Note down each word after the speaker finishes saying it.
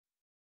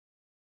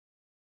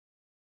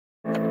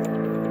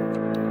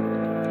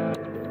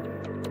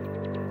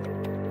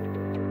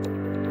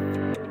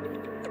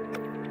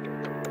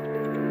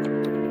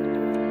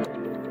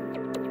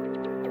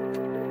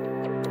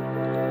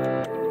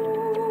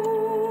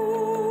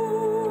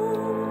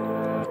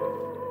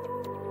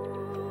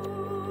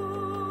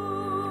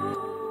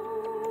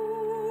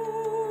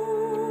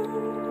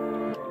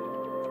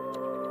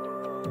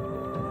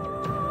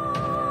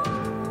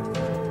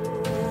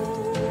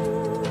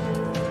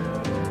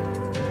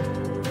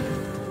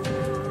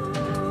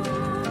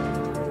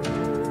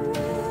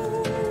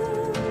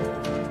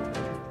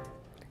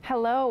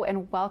Hello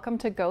and welcome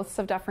to Ghosts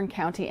of Dufferin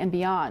County and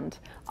Beyond.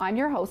 I'm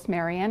your host,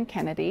 Marianne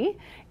Kennedy,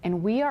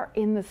 and we are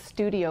in the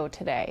studio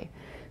today.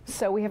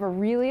 So we have a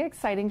really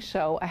exciting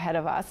show ahead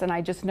of us, and I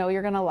just know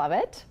you're going to love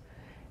it.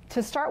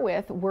 To start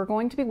with, we're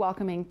going to be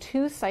welcoming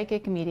two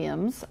psychic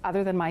mediums,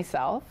 other than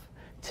myself,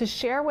 to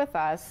share with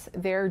us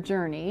their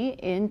journey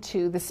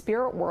into the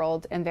spirit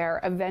world and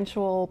their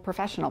eventual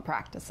professional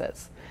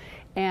practices.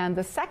 And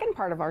the second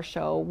part of our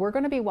show, we're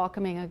going to be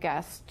welcoming a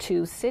guest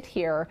to sit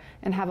here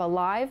and have a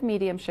live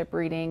mediumship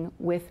reading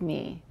with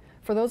me.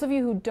 For those of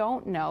you who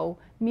don't know,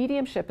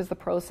 mediumship is the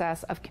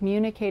process of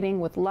communicating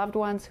with loved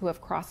ones who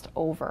have crossed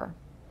over.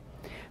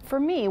 For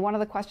me, one of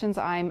the questions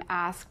I'm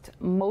asked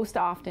most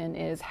often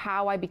is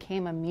how I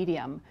became a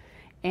medium.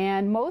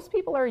 And most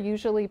people are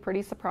usually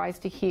pretty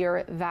surprised to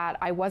hear that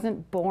I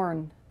wasn't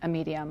born a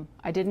medium.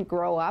 I didn't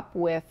grow up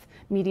with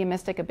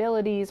mediumistic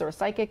abilities or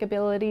psychic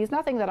abilities,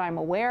 nothing that I'm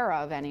aware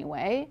of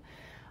anyway.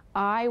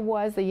 I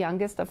was the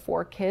youngest of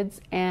 4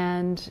 kids,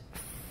 and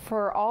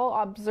for all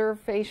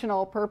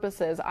observational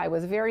purposes, I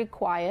was very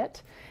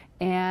quiet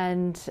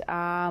and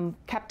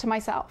kept to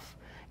myself.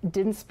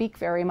 Didn't speak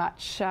very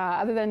much,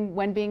 other than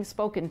when being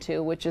spoken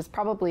to, which is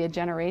probably a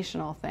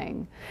generational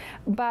thing.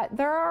 But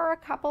there are a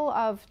couple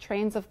of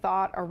trains of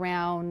thought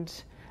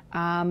around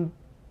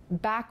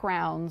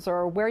backgrounds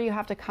or where you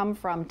have to come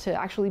from to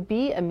actually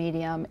be a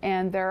medium,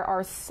 and there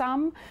are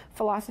some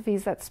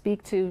philosophies that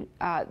speak to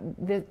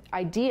the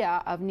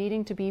idea of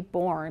needing to be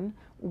born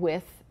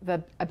with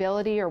the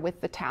ability or with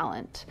the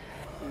talent.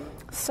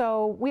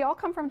 So we all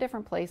come from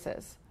different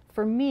places.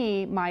 For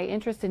me, my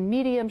interest in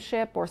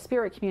mediumship or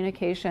spirit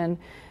communication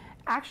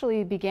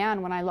actually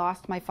began when I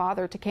lost my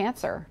father to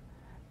cancer.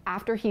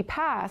 After he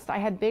passed, I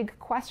had big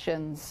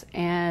questions,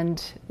 and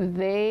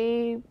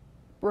they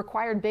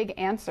required big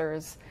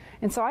answers.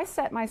 And so I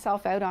set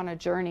myself out on a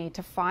journey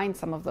to find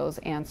some of those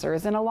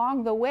answers. And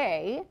along the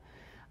way,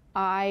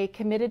 I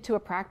committed to a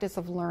practice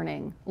of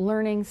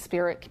learning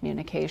spirit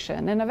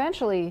communication, and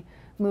eventually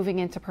moving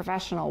into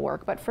professional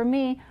work. But for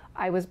me,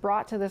 I was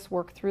brought to this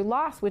work through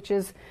loss, which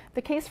is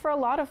the case for a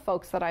lot of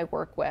folks that I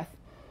work with.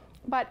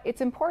 But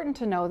it's important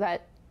to know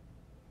that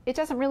it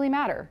doesn't really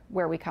matter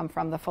where we come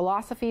from. The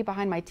philosophy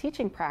behind my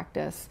teaching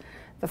practice,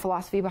 the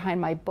philosophy behind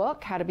my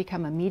book, How to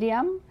Become a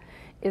Medium,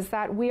 is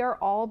that we are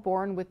all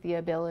born with the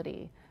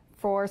ability.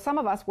 For some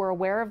of us, we're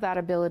aware of that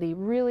ability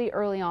really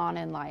early on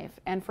in life.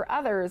 And for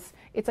others,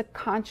 it's a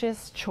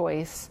conscious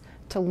choice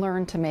to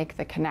learn to make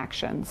the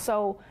connection.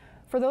 So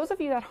for those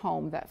of you at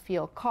home that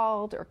feel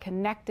called or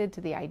connected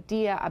to the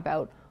idea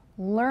about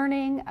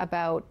learning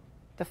about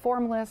the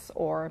formless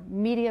or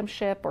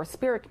mediumship or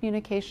spirit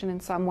communication in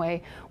some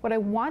way, what I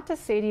want to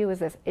say to you is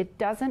this: it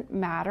doesn't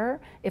matter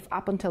if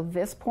up until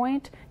this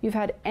point you've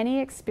had any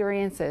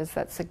experiences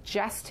that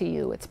suggest to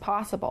you it's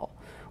possible.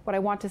 What I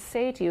want to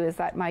say to you is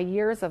that my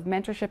years of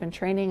mentorship and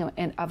training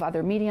of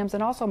other mediums,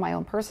 and also my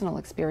own personal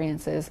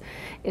experiences,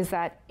 is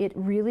that it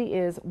really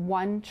is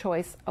one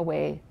choice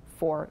away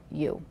for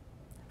you.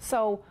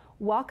 So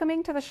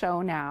welcoming to the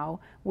show now,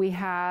 we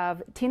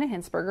have Tina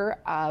Hinsberger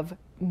of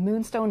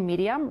Moonstone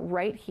Medium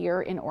right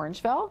here in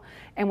Orangeville,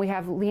 and we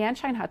have Leanne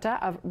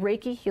Scheinhutta of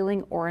Reiki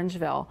Healing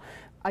Orangeville,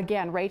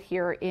 again right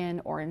here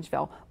in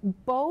Orangeville.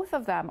 Both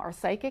of them are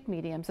psychic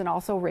mediums and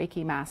also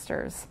Reiki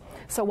masters.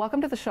 So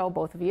welcome to the show,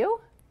 both of you.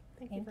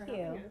 Thank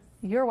you.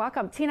 You're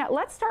welcome. Tina,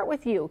 let's start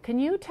with you. Can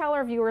you tell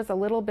our viewers a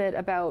little bit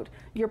about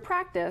your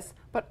practice,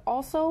 but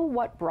also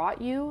what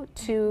brought you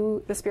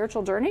to the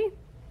spiritual journey?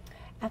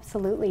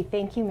 Absolutely.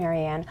 Thank you,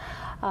 Marianne.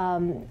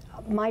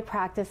 My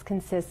practice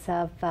consists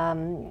of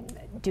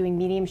doing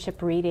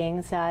mediumship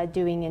readings,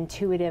 doing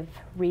intuitive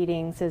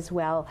readings as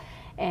well,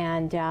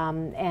 and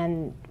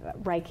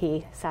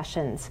Reiki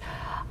sessions.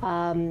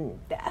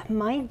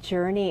 My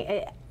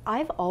journey,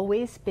 I've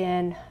always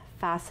been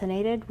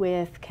fascinated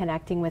with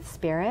connecting with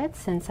spirit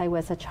since I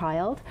was a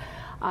child.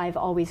 I've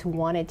always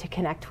wanted to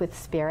connect with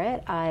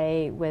spirit.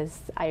 I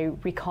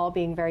recall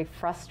being very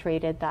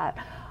frustrated that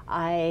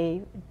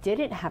I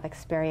didn't have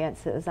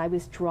experiences. I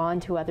was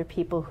drawn to other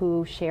people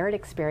who shared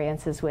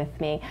experiences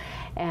with me,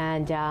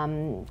 and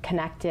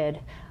connected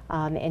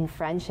in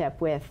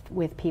friendship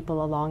with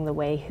people along the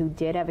way who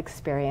did have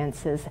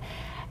experiences,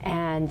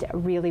 and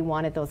really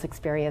wanted those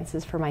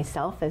experiences for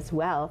myself as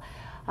well.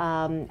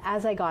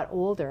 As I got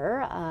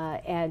older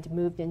and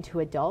moved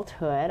into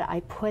adulthood, I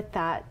put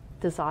that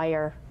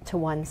desire to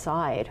one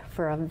side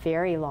for a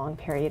very long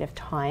period of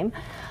time.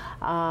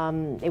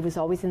 It was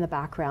always in the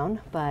background,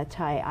 but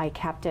I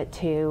kept it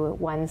to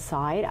one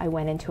side. I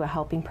went into a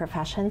helping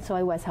profession, so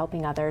I was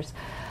helping others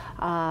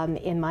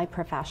in my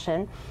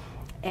profession.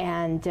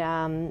 And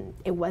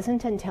it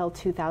wasn't until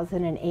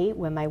 2008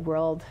 when my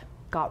world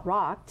got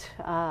rocked.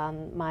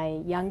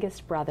 My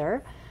youngest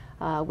brother,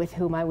 with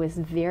whom I was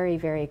very,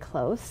 very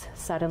close,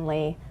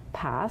 suddenly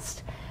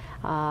passed.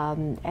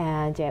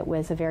 And it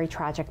was a very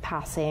tragic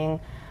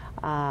passing.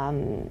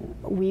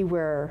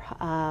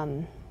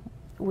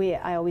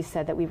 I always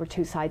said that we were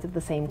two sides of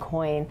the same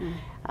coin.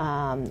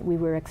 We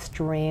were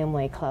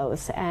extremely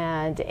close,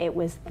 and it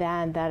was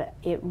then that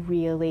it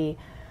really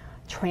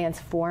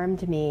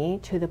transformed me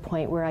to the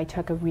point where I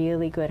took a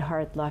really good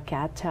hard look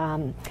at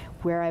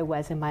where I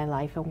was in my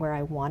life and where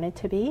I wanted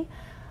to be.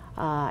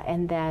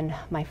 And then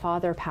my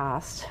father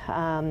passed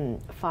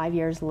 5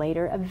 years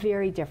later, a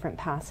very different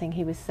passing.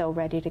 He was so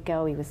ready to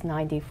go. He was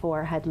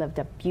 94, had lived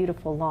a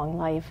beautiful long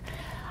life.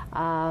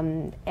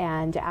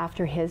 And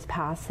after his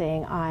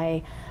passing,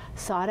 I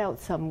sought out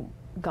some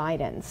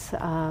guidance,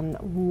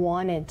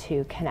 wanted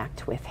to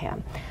connect with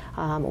him,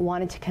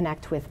 wanted to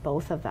connect with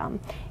both of them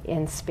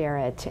in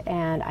spirit.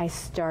 And I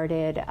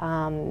started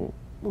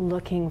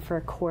looking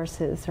for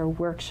courses or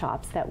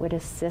workshops that would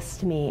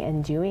assist me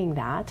in doing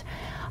that.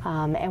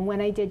 And when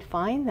I did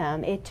find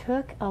them, it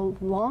took a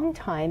long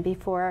time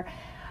before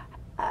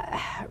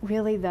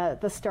really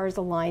the stars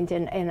aligned,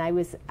 and I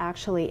was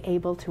actually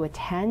able to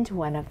attend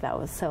one of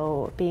those.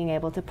 So being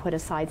able to put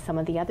aside some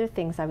of the other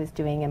things I was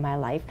doing in my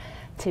life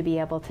to be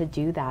able to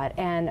do that.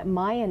 And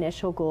my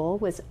initial goal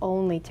was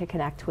only to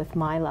connect with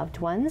my loved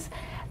ones.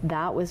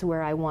 That was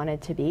where I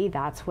wanted to be.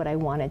 That's what I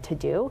wanted to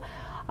do.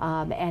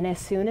 And as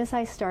soon as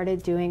I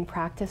started doing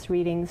practice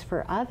readings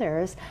for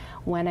others,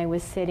 when I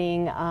was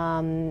sitting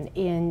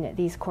in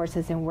these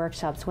courses and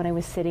workshops, when I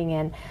was sitting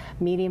in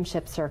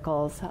mediumship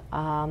circles,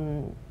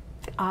 I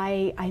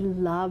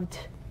loved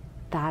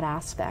that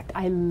aspect.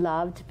 I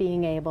loved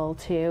being able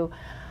to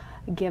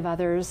give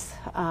others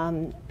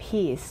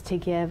peace, to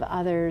give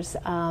others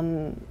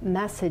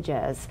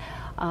messages,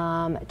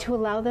 to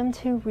allow them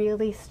to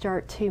really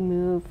start to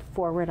move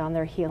forward on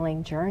their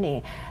healing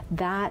journey.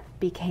 That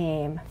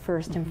became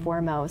first and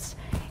foremost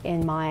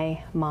in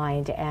my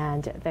mind,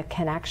 and the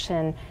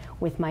connection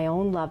with my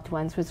own loved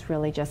ones was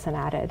really just an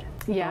added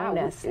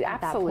bonus at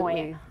that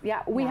point.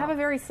 Yeah, we have a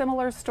very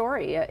similar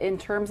story in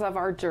terms of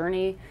our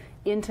journey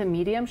into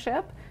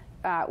mediumship.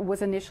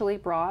 Was initially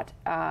brought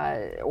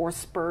or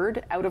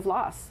spurred out of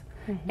loss.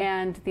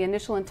 And the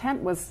initial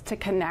intent was to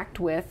connect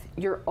with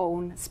your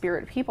own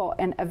spirit people.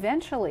 And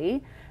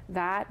eventually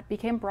that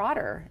became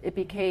broader. It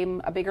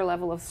became a bigger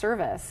level of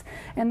service.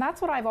 And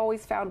that's what I've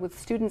always found with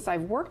students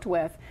I've worked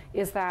with,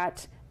 is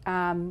that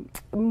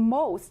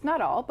most,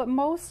 not all, but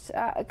most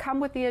come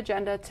with the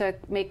agenda to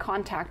make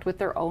contact with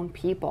their own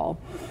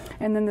people.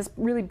 And then this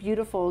really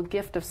beautiful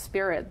gift of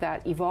spirit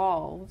that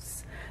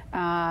evolves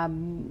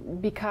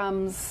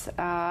becomes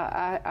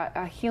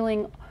a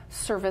healing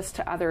service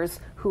to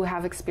others who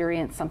have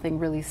experienced something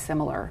really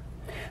similar.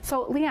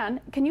 So Leanne,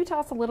 can you tell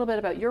us a little bit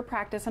about your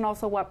practice and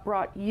also what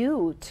brought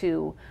you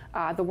to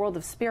the world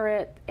of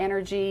spirit,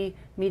 energy,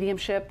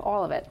 mediumship,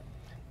 all of it?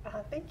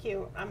 Thank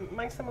you.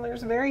 My story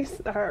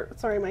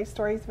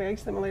is very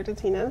similar to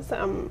Tina's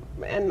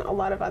and a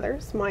lot of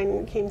others.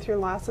 Mine came through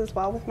loss as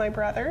well with my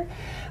brother.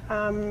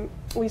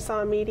 We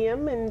saw a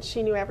medium and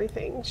she knew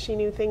everything. She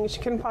knew things she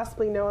couldn't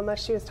possibly know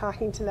unless she was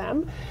talking to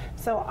them.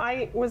 So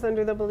I was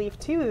under the belief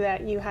too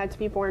that you had to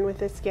be born with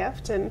this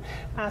gift, and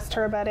asked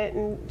her about it,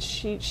 and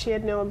she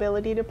had no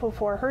ability to pull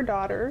for her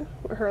daughter,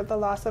 the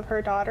loss of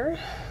her daughter.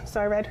 So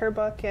I read her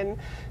book and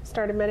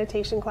started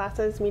meditation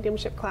classes,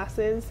 mediumship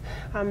classes.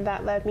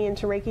 That led me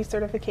into Reiki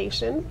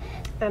certification,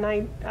 and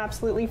I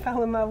absolutely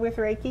fell in love with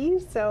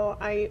Reiki. So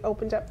I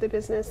opened up the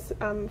business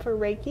for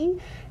Reiki,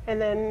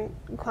 and then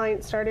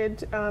clients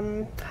started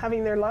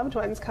having their loved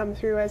ones come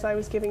through as I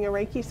was giving a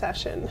Reiki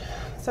session.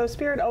 So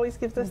Spirit always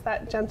gives us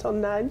that gentle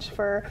nudge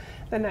for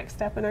the next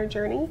step in our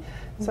journey.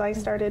 So I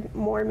started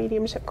more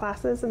mediumship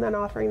classes and then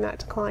offering that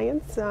to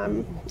clients,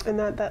 and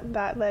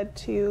that led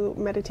to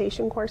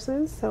meditation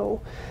courses.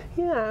 So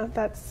yeah,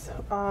 that's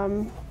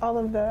all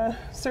of the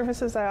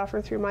services I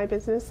offer through my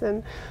business,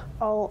 and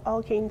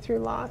all came through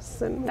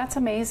loss. And that's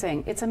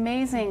amazing. It's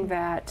amazing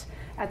that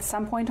at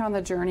some point on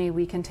the journey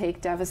we can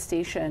take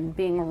devastation,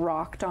 being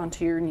rocked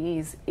onto your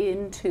knees,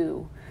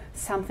 into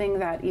something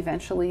that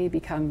eventually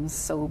becomes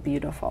so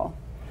beautiful.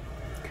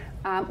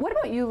 What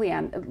about you,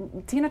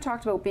 Leanne? Tina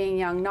talked about being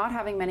young, not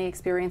having many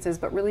experiences,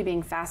 but really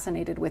being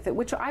fascinated with it,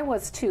 which I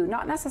was too.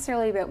 Not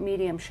necessarily about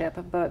mediumship,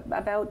 but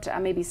about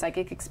maybe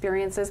psychic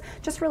experiences.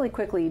 Just really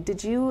quickly,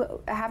 did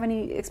you have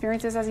any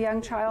experiences as a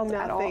young child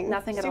at all?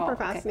 Nothing at all. Super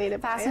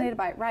fascinated by it. Fascinated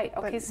by it, right.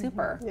 Okay, But,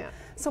 super. yeah.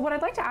 So what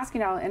I'd like to ask you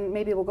now, and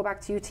maybe we'll go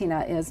back to you,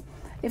 Tina, is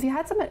if you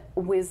had some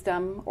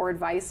wisdom or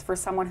advice for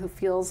someone who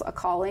feels a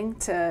calling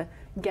to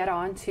get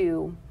on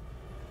to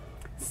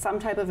some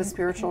type of a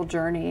spiritual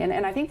journey.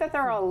 And I think that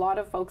there are a lot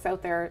of folks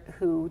out there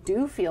who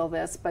do feel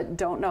this but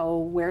don't know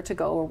where to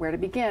go or where to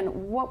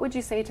begin. What would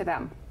you say to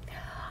them?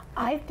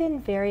 I've been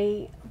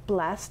very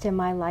blessed in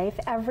my life.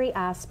 Every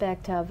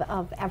aspect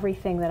of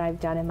everything that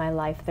I've done in my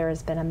life, there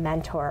has been a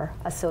mentor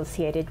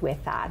associated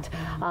with that,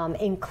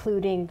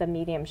 including the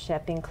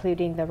mediumship,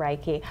 including the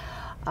Reiki.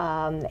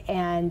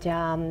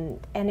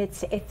 And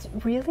it's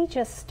really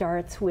just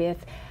starts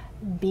with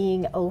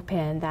being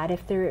open, that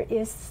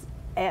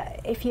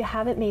if you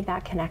haven't made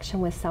that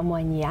connection with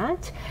someone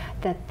yet,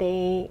 that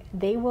they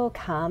will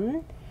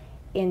come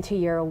into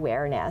your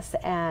awareness,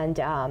 and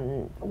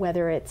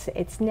whether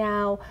it's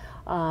now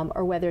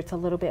or whether it's a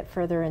little bit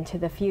further into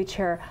the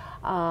future,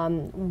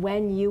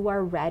 when you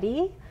are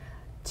ready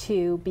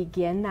to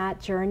begin that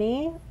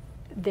journey,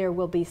 there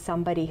will be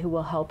somebody who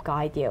will help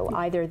guide you.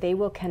 Either they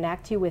will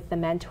connect you with the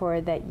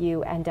mentor that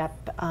you end up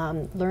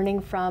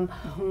learning from,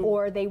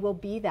 or they will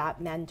be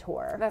that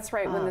mentor. That's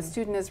right. When the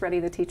student is ready,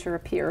 the teacher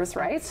appears,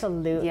 right?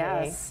 Absolutely.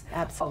 Yes.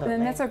 Absolutely.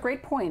 And that's a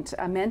great point.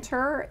 A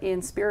mentor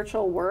in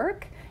spiritual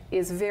work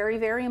is very,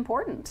 very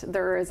important.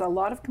 There is a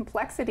lot of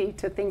complexity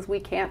to things we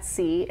can't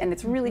see, and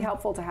it's really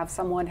helpful to have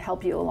someone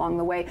help you along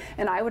the way.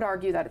 And I would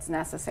argue that it's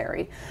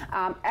necessary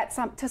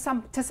to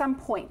some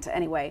point,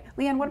 anyway.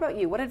 Leanne, what about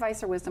you? What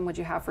advice or wisdom would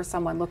you have for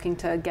someone looking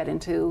to get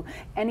into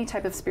any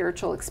type of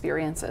spiritual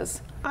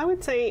experiences? I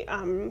would say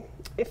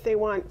if they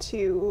want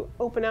to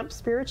open up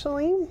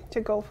spiritually,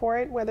 to go for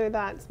it, whether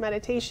that's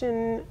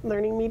meditation,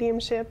 learning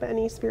mediumship,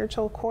 any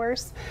spiritual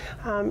course,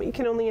 it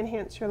can only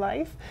enhance your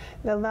life.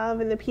 The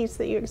love and the peace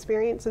that you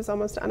experience is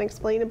almost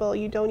unexplainable.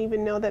 You don't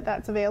even know that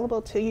that's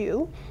available to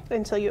you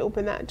until you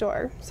open that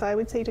door. So I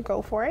would say to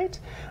go for it.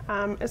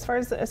 As far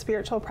as a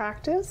spiritual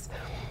practice,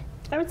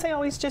 I would say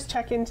always just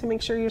check in to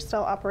make sure you're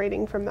still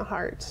operating from the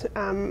heart.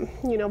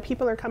 You know,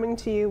 people are coming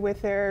to you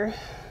with their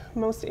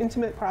most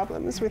intimate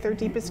problems, with their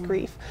deepest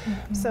grief.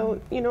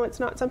 So, you know, it's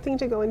not something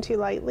to go into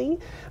lightly.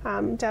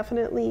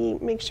 Definitely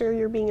make sure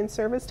you're being in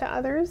service to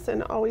others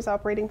and always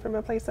operating from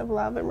a place of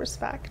love and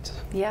respect.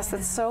 Yes,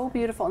 it's so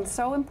beautiful and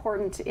so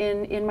important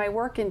in my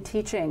work in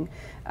teaching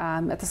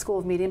at the School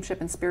of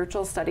Mediumship and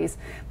Spiritual Studies.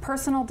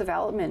 Personal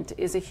development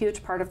is a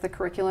huge part of the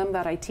curriculum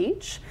that I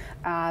teach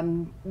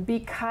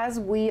because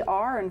we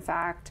are, in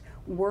fact,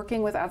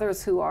 working with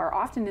others who are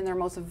often in their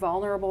most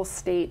vulnerable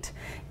state,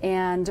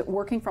 and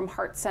working from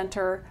heart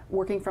center,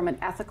 working from an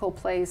ethical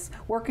place,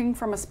 working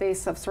from a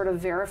space of sort of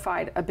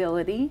verified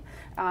ability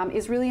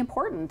is really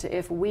important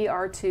if we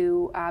are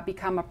to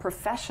become a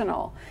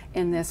professional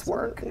in this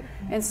work.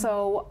 And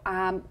so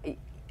I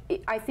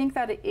think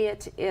that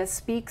it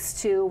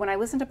speaks to, when I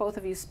listen to both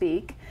of you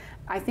speak,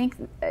 I think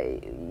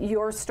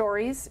your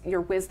stories, your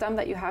wisdom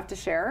that you have to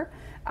share,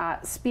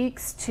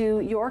 speaks to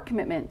your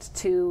commitment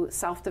to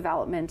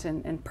self-development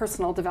and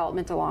personal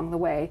development along the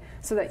way,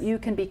 so that you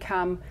can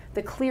become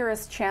the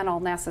clearest channel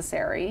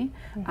necessary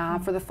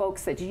for the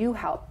folks that you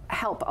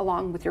help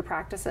along with your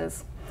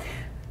practices.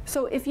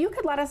 So if you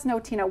could let us know,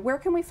 Tina, where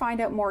can we find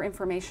out more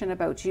information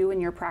about you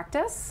and your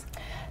practice?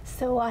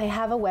 So I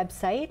have a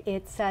website.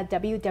 It's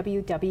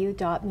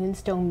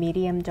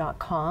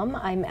www.moonstonemedium.com.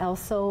 I'm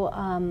also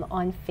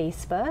on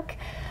Facebook.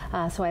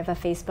 So I have a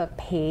Facebook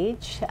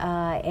page,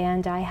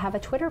 and I have a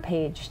Twitter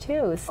page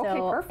too. So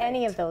okay,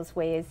 any of those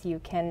ways you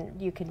can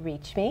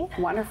reach me.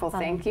 Wonderful,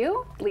 thank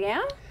you.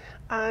 Leanne?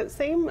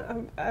 Same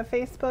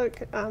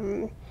Facebook,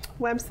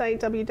 website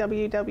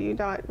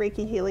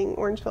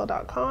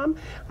www.reikihealingorangeville.com.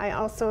 I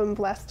also am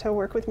blessed to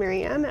work with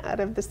Marianne out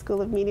of the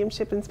School of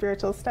Mediumship and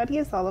Spiritual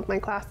Studies. All of my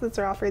classes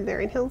are offered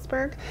there in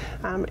Hillsburg,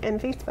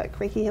 and Facebook,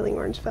 Reiki Healing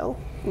Orangeville.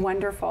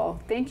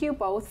 Wonderful. Thank you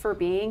both for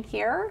being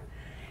here.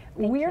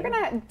 We're going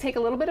to take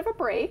a little bit of a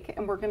break,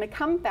 and we're going to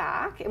come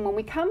back. And when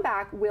we come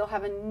back, we'll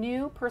have a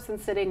new person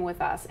sitting with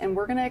us, and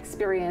we're going to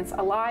experience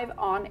a live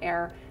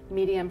on-air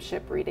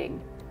mediumship reading.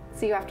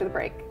 See you after the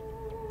break.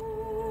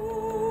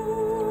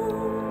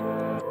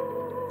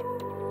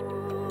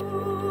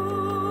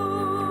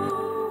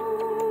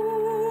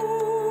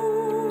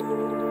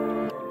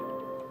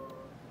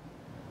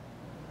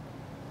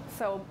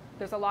 So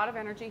there's a lot of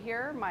energy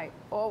here.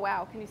 Oh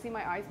wow, can you see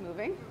my eyes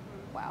moving?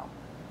 Wow.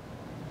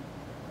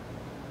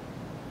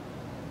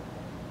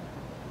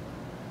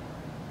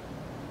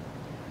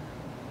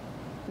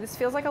 This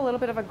feels like a little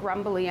bit of a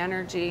grumbly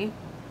energy.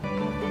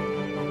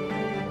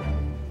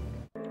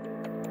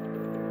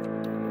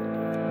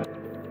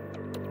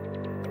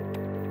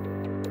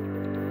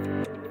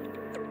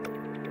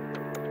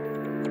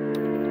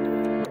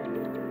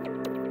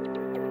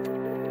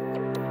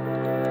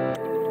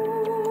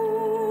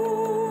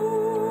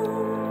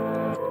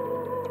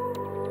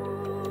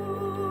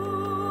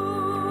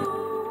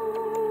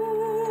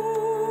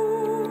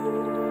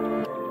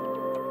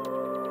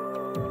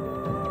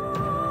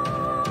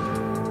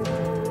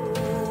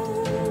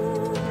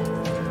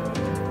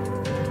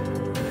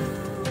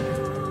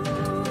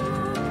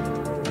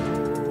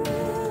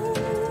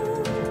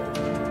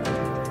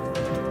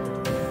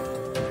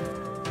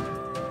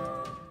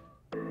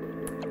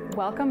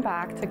 Welcome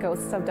back to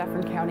Ghosts of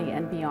Dufferin County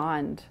and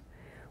Beyond.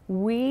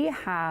 We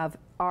have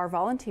our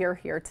volunteer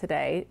here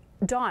today,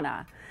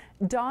 Donna.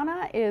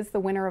 Donna is the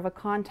winner of a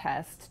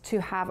contest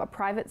to have a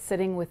private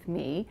sitting with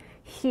me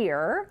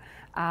here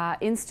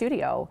in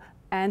studio.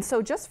 And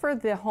so just for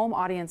the home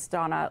audience,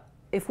 Donna,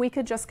 if we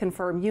could just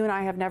confirm, you and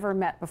I have never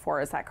met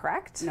before, is that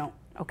correct? No.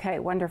 Okay,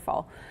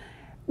 wonderful.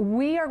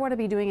 We are going to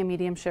be doing a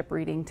mediumship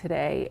reading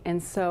today,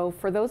 and so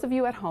for those of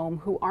you at home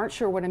who aren't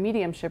sure what a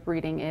mediumship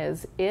reading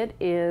is, it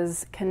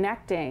is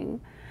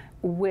connecting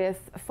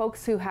with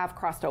folks who have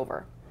crossed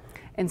over.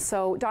 And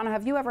so, Donna,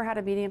 have you ever had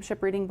a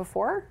mediumship reading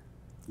before?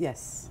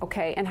 Yes.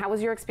 Okay, and how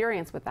was your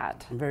experience with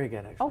that? Very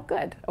good, actually. Oh,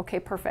 good. Okay,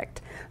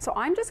 perfect. So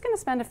I'm just going to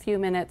spend a few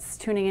minutes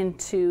tuning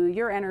into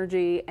your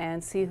energy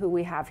and see who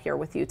we have here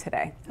with you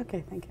today.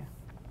 Okay, thank you.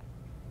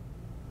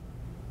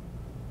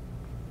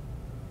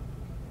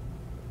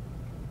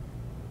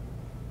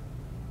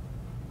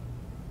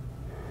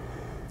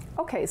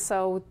 Okay,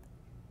 so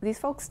these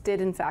folks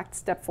did in fact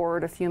step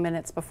forward a few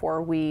minutes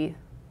before we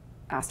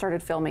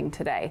started filming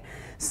today.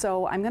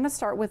 So I'm going to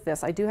start with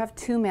this. I do have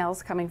two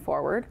males coming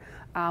forward.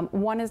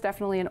 One is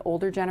definitely an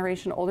older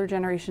generation. Older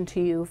generation to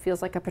you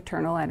feels like a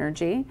paternal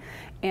energy.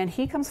 And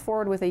he comes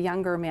forward with a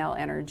younger male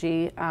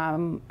energy.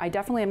 I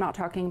definitely am not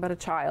talking about a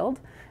child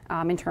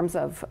in terms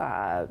of,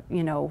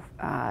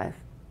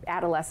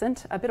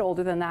 adolescent, a bit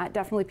older than that.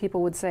 Definitely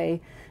people would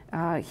say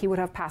he would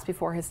have passed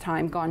before his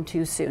time, gone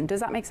too soon.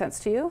 Does that make sense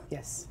to you?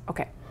 Yes.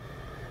 Okay.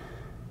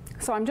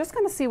 So I'm just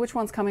going to see which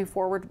one's coming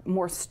forward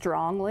more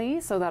strongly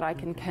so that I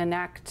can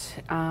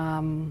connect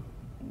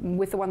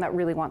with the one that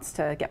really wants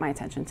to get my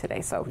attention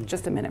today. So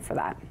just a minute for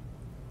that.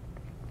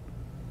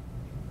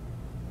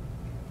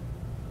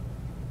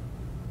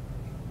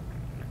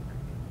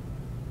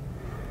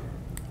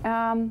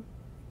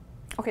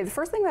 Okay, the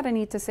first thing that I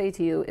need to say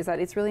to you is that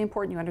it's really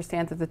important you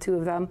understand that the two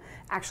of them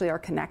actually are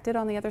connected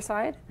on the other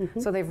side.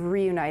 So they've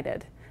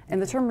reunited.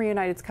 And the term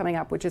reunited is coming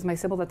up, which is my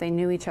symbol that they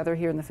knew each other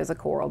here in the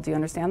physical world. Do you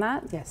understand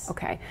that? Yes.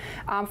 Okay.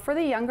 For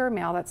the younger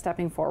male that's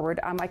stepping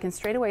forward, I can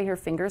straight away hear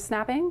fingers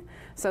snapping.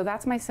 So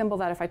that's my symbol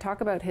that if I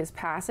talk about his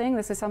passing,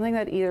 this is something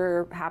that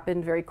either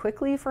happened very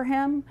quickly for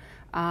him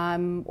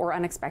or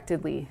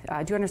unexpectedly.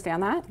 Do you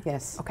understand that?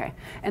 Yes. Okay.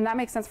 And that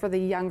makes sense for the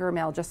younger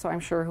male, just so I'm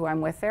sure who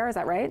I'm with there. Is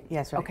that right?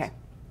 Yes, right. Okay.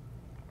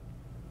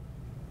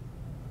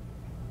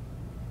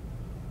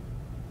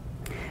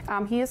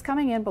 He is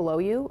coming in below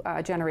you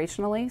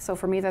generationally. So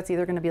for me, that's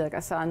either going to be like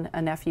a son,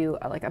 a nephew,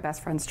 like a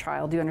best friend's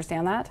child. Do you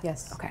understand that?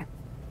 Yes. Okay.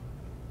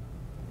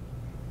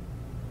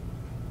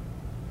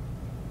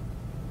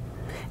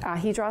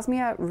 He draws me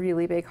a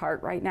really big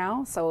heart right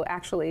now. So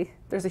actually,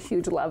 there's a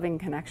huge loving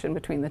connection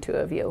between the two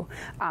of you.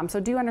 So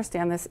do you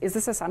understand this? Is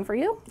this a son for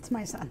you? It's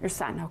my son. Your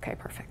son. Okay,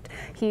 perfect.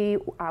 He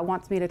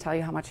wants me to tell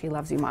you how much he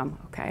loves you, Mom.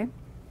 Okay.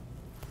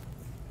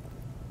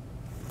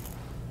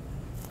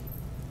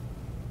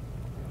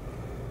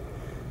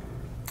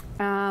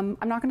 I'm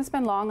not going to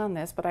spend long on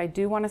this, but I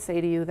do want to say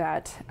to you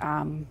that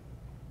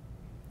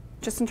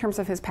just in terms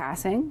of his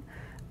passing,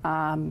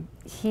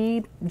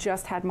 he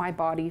just had my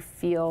body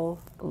feel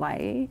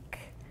like,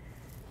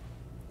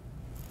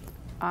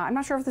 I'm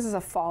not sure if this is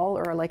a fall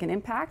or like an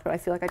impact, but I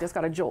feel like I just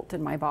got a jolt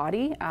in my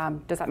body.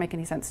 Does that make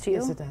any sense to you?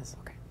 Yes, it does.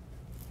 Okay.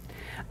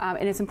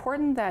 And it's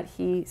important that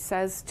he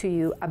says to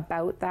you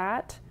about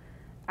that,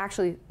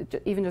 actually,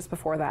 even just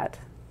before that,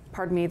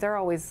 pardon me, they're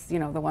always, the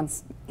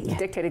ones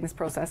dictating this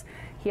process.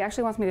 He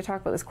actually wants me to talk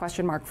about this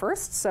question mark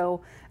first.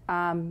 So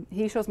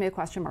he shows me a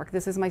question mark.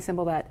 This is my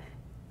symbol that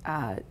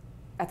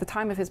at the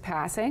time of his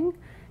passing,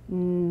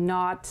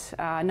 not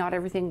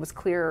everything was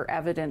clear or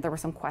evident. There were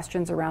some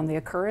questions around the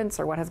occurrence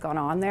or what has gone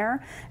on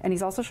there. And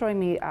he's also showing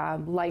me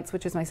lights,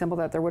 which is my symbol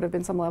that there would have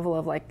been some level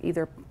of like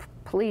either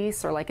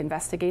police or like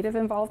investigative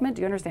involvement.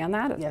 Do you understand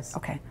that? Yes.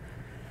 Okay.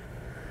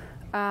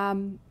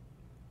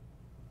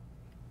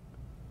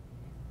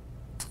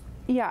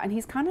 Yeah, and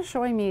he's kind of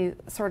showing me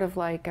sort of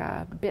like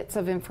bits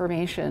of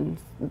information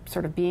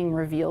sort of being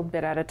revealed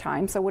bit at a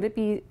time. So would it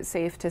be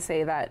safe to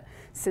say that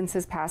since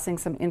his passing,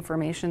 some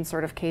information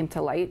sort of came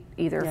to light,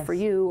 either for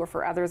you or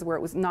for others, where it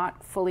was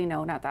not fully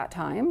known at that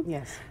time?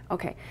 Yes.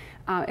 Okay.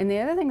 And the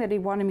other thing that he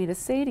wanted me to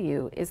say to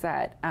you is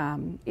that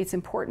it's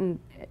important,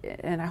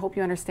 and I hope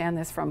you understand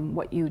this from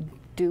what you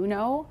do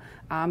know,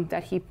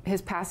 that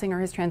his passing or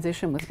his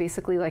transition was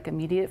basically like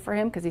immediate for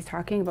him, because he's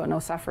talking about no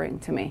suffering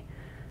to me.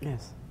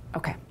 Yes.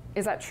 Okay.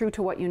 Is that true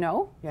to what you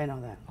know? Yeah, I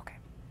know that. Okay.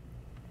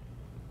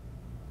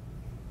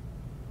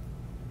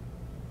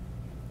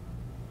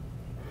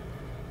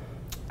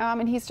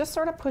 And he's just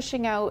sort of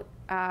pushing out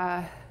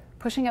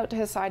to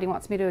his side. He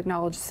wants me to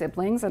acknowledge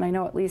siblings, and I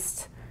know at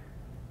least,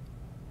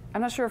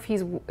 I'm not sure if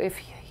he's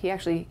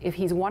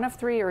one of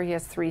three or he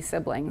has three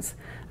siblings.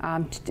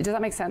 Does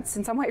that make sense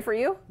in some way for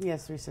you?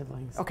 Yes, 3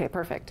 siblings. Okay,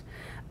 perfect.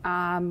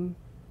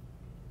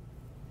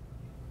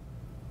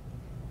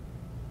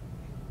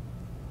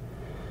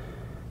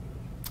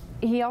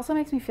 He also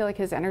makes me feel like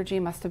his energy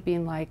must have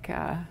been like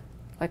a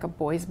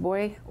boy's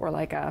boy, or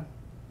like a,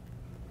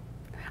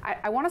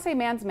 I want to say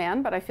man's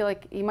man, but I feel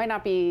like he might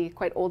not be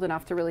quite old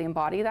enough to really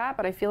embody that,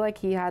 but I feel like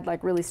he had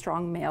like really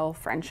strong male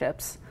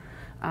friendships.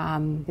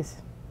 Yes.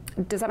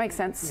 Does that make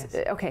sense?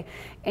 Yes. Okay.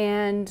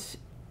 And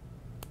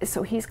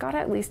so he's got to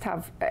at least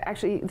have,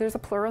 actually, there's a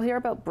plural here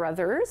about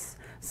brothers.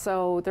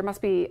 So there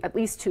must be at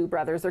least 2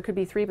 brothers. There could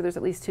be 3, but there's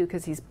at least 2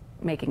 because he's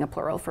making a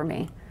plural for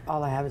me.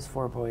 All I have is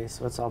 4 boys,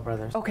 so it's all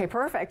brothers. Okay,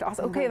 perfect.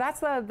 Awesome. Okay, that's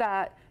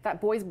that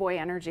boy's boy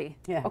energy.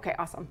 Yeah. Okay,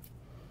 awesome.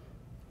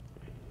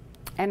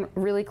 And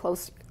really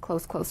close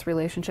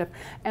relationship.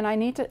 And I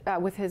need to,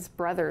 with his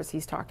brothers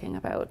he's talking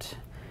about,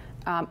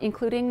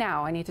 including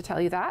now, I need to tell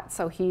you that.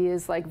 So he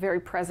is like very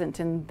present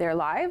in their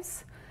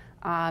lives.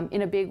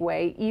 In a big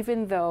way,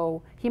 even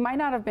though he might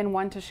not have been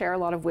one to share a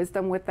lot of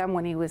wisdom with them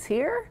when he was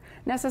here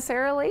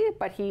necessarily,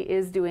 but he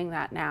is doing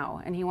that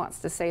now, and he wants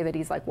to say that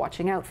he's like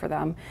watching out for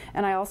them.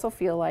 And I also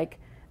feel like,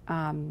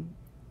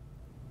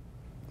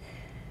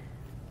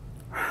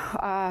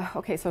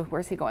 okay, so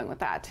where's he going with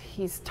that?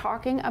 He's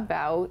talking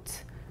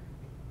about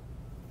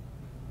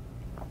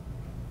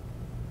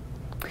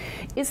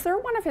Is there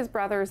one of his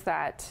brothers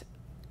that,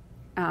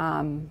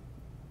 I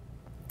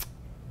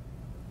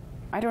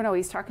don't know,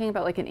 he's talking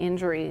about like an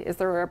injury. Is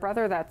there a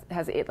brother that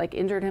has like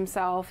injured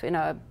himself in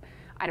a,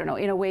 I don't know,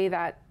 in a way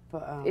that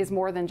is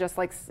more than just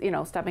like, you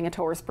know, stubbing a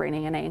toe or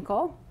spraining an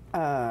ankle?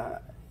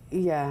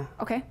 Yeah.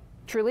 Okay.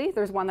 Truly,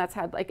 there's one that's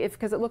had like,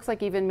 because it looks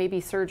like even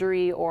maybe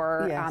surgery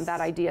or Yes.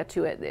 that idea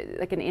to it,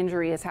 like an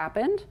injury has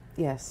happened.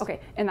 Yes. Okay,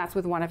 and that's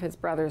with one of his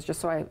brothers, just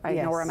so I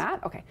know where I'm Yes.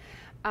 at. Okay.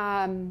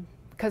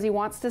 Because he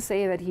wants to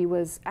say that he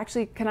was,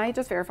 actually, can I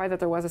just verify that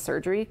there was a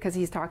surgery? Because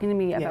he's talking to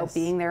me about Yes.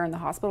 being there in the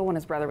hospital when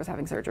his brother was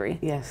having surgery.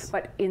 Yes.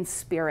 But in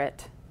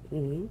spirit.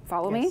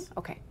 Follow me? Yes.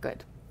 Okay,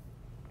 good.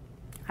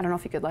 I don't know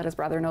if you could let his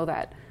brother know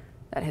that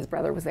his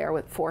brother was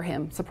there for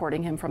him,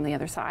 supporting him from the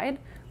other side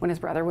when his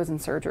brother was in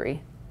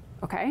surgery.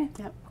 Okay?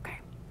 Yep. Okay.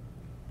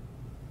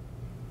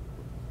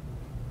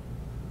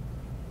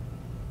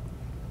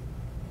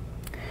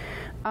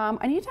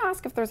 I need to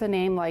ask if there's a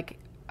name like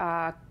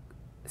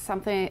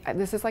something,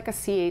 this is like a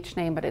CH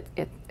name, but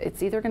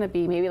it's either going to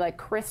be maybe like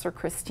Chris or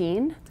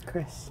Christine.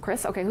 Chris.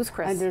 Chris? Okay, who's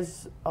Chris? And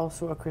there's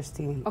also a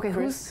Christine. Okay,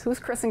 Chris who's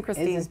Chris and is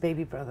Christine? his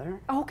baby brother.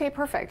 Oh, okay,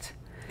 perfect.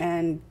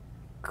 And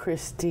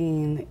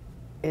Christine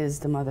is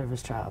the mother of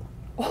his child.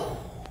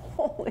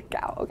 Holy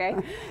cow, okay.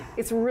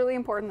 It's really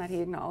important that he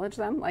acknowledge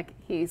them. Like,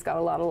 he's got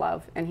a lot of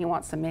love and he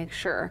wants to make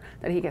sure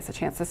that he gets a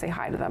chance to say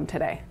hi to them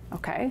today,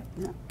 okay?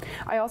 Yeah.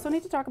 I also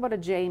need to talk about a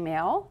J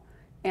male,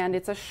 and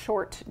it's a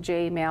short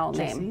J male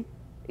name.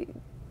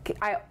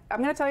 I'm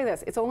going to tell you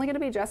this. It's only going to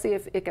be Jesse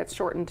if it gets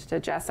shortened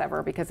to Jess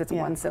ever, because it's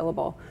one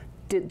syllable.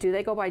 Do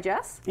they go by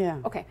Jess? Yeah.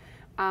 Okay.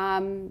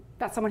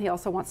 That's someone he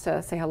also wants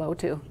to say hello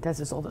to. That's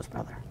his oldest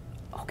brother.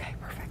 Okay,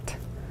 perfect.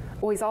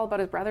 Oh, he's all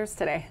about his brothers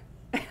today.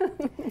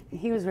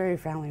 He was very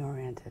family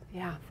oriented.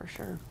 Yeah, for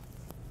sure.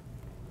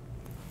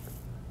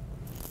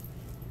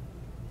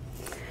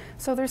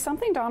 So there's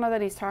something, Donna,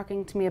 that he's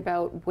talking to me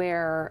about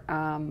where,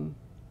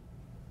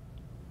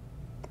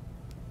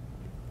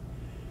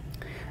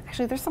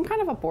 actually there's some kind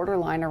of a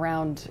borderline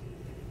around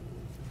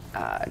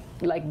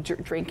like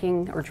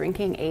drinking or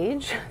drinking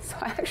age. So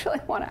I actually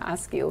want to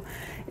ask you,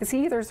 is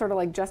he either sort of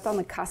like just on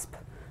the cusp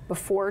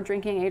before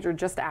drinking age or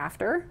just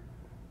after?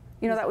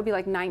 You know, that would be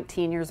like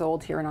 19 years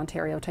old here in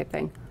Ontario type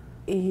thing.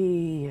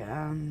 He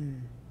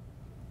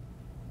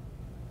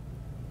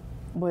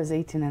was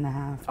 18 and a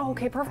half. Oh,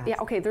 okay, perfect.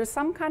 Yeah, okay, there's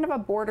some kind of a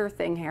border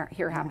thing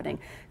here happening.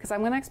 Because I'm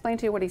going to explain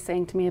to you what he's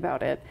saying to me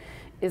about it,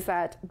 is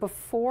that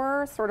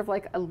before sort of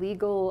like a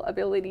legal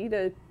ability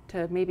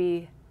to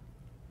maybe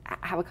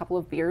have a couple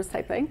of beers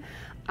type thing,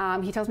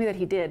 he tells me that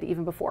he did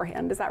even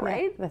beforehand. Is that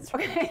right? Yeah, that's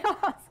right. Okay,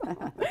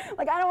 awesome.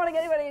 Like, I don't want to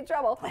get anybody in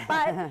trouble,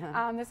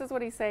 but this is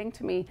what he's saying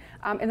to me.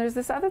 And there's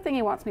this other thing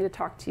he wants me to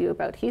talk to you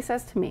about. He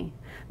says to me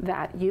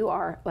that you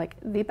are like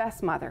the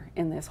best mother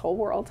in this whole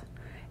world.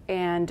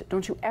 And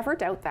don't you ever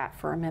doubt that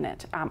for a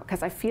minute.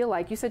 Because I feel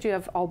like, you said you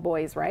have all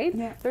boys, right?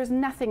 Yeah. There's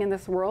nothing in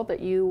this world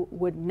that you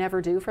would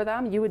never do for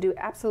them. You would do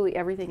absolutely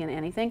everything and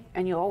anything,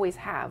 and you always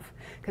have.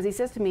 Because he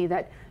says to me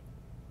that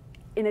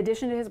in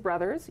addition to his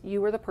brothers,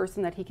 you were the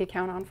person that he could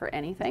count on for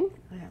anything.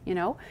 Yeah. You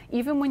know,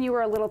 even when you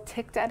were a little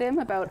ticked at him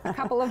about a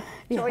couple of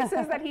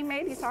choices that he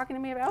made, he's talking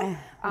to me about,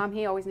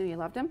 he always knew you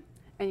loved him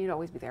and you'd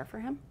always be there for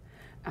him.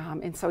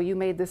 And so you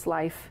made this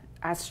life,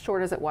 as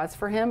short as it was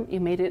for him,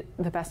 you made it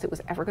the best it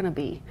was ever going to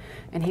be.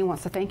 And he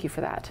wants to thank you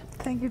for that.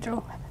 Thank you,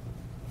 Joe.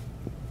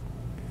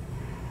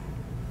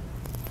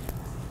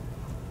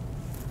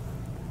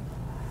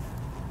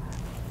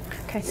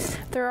 Okay,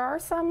 there are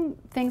some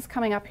things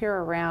coming up here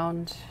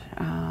around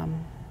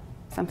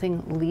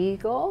something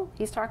legal.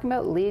 He's talking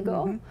about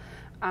legal.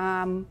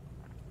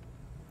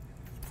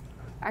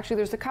 Actually,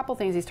 there's a couple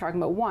things he's talking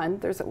about. One,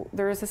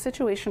 there is a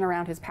situation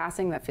around his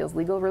passing that feels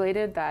legal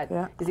related that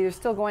is either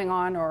still going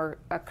on or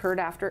occurred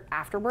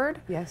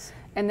afterward. Yes.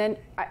 And then,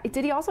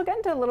 did he also get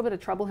into a little bit of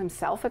trouble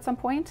himself at some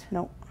point?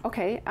 No.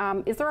 Okay.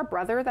 Is there a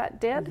brother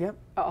that did? Yep.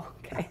 Oh,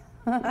 okay.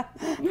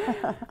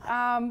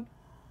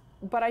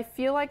 But I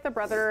feel like the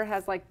brother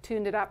has like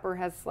tuned it up or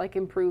has like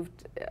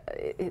improved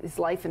his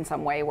life in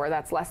some way where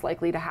that's less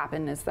likely to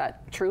happen. Is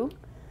that true?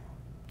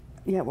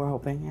 Yeah, we're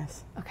hoping,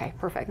 yes. Okay,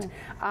 perfect.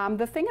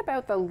 The thing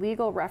about the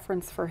legal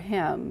reference for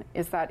him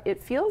is that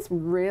it feels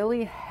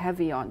really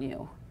heavy on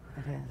you.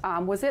 It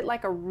is. Was it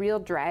like a real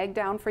drag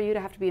down for you to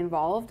have to be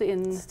involved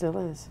in? It still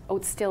is. Oh,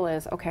 it still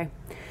is, okay.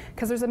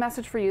 Because there's a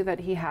message for you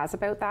that he has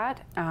about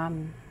that.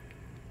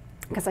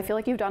 Because I feel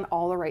like you've done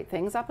all the right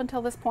things up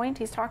until this point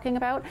he's talking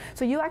about.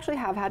 So you actually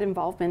have had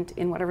involvement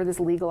in whatever this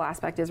legal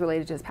aspect is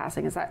related to his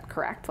passing. Is that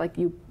correct? Like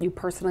you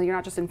personally, you're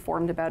not just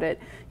informed about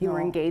it, you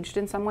were engaged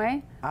in some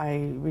way?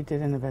 We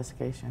did an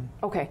investigation.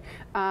 Okay.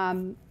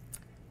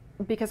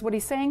 Because what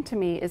he's saying to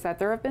me is that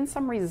there have been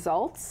some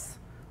results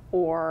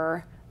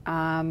or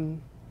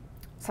some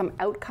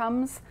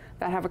outcomes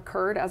that have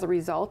occurred as a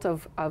result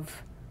of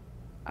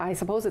I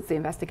suppose it's the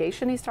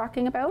investigation he's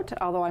talking about,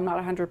 although I'm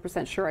not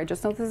 100% sure. I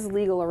just know this is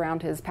legal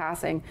around his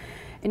passing.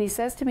 And he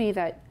says to me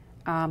that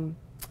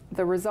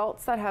the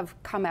results that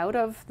have come out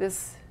of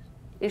this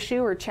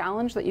issue or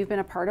challenge that you've been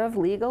a part of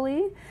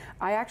legally,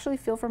 I actually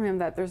feel from him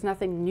that there's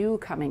nothing new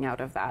coming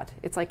out of that.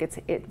 It's like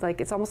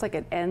it's almost like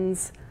it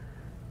ends.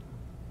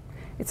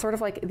 It's sort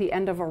of like the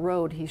end of a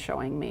road he's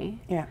showing me.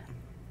 Yeah.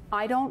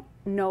 I don't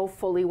know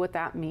fully what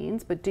that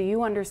means, but do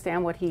you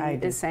understand what he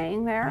is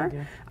saying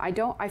there? I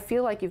do. I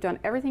feel like you've done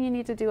everything you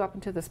need to do up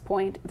until this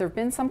point. There have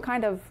been some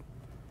kind of,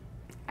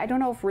 I don't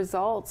know if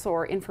results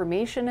or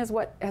information is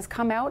what has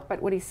come out,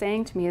 but what he's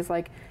saying to me is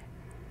like,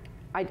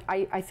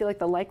 I feel like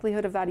the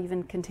likelihood of that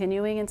even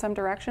continuing in some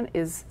direction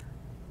is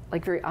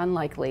like very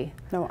unlikely.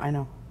 No, I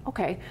know.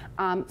 Okay,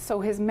 so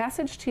his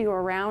message to you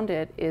around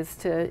it is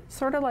to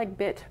sort of like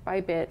bit by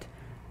bit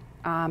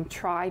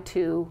try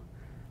to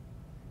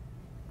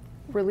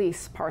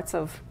release parts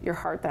of your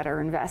heart that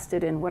are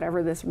invested in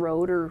whatever this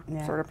road or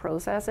sort of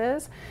process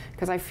is,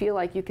 because I feel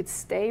like you could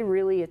stay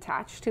really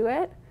attached to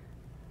it,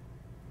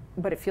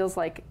 but it feels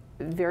like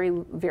very,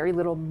 very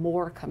little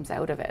more comes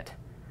out of it.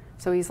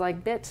 So he's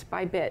like bit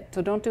by bit.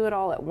 So don't do it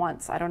all at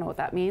once. I don't know what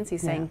that means.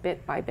 He's saying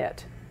bit by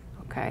bit.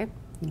 Okay?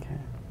 Okay.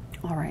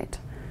 All right.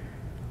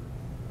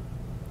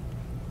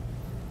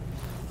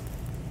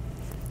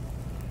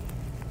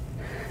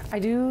 I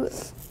do.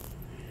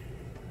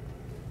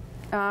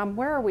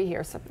 Where are we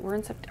here? We're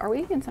in Are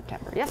we in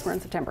September? Yes, we're in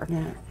September.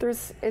 Yeah.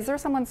 Is there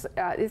someone's?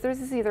 Is there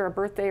either a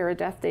birthday or a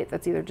death date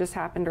that's either just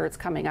happened or it's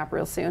coming up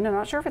real soon? I'm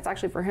not sure if it's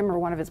actually for him or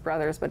one of his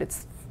brothers, but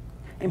it's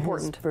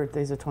important. His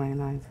birthday's the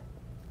 29th.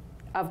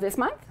 Of this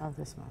month? Of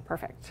this month.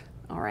 Perfect.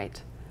 All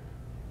right.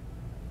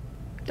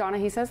 Donna,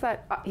 he says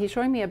that he's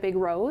showing me a big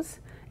rose,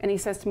 and he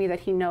says to me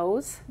that he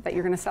knows that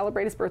you're going to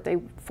celebrate his birthday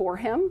for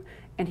him,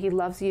 and he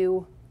loves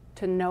you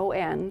to no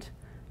end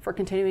for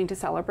continuing to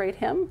celebrate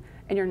him,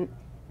 and you're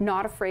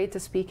not afraid to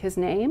speak his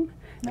name,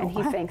 and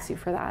he thanks you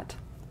for that.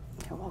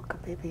 You're welcome,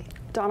 baby.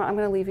 Donna, I'm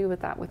going to leave you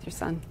with that with your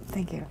son.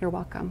 Thank you. You're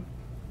welcome.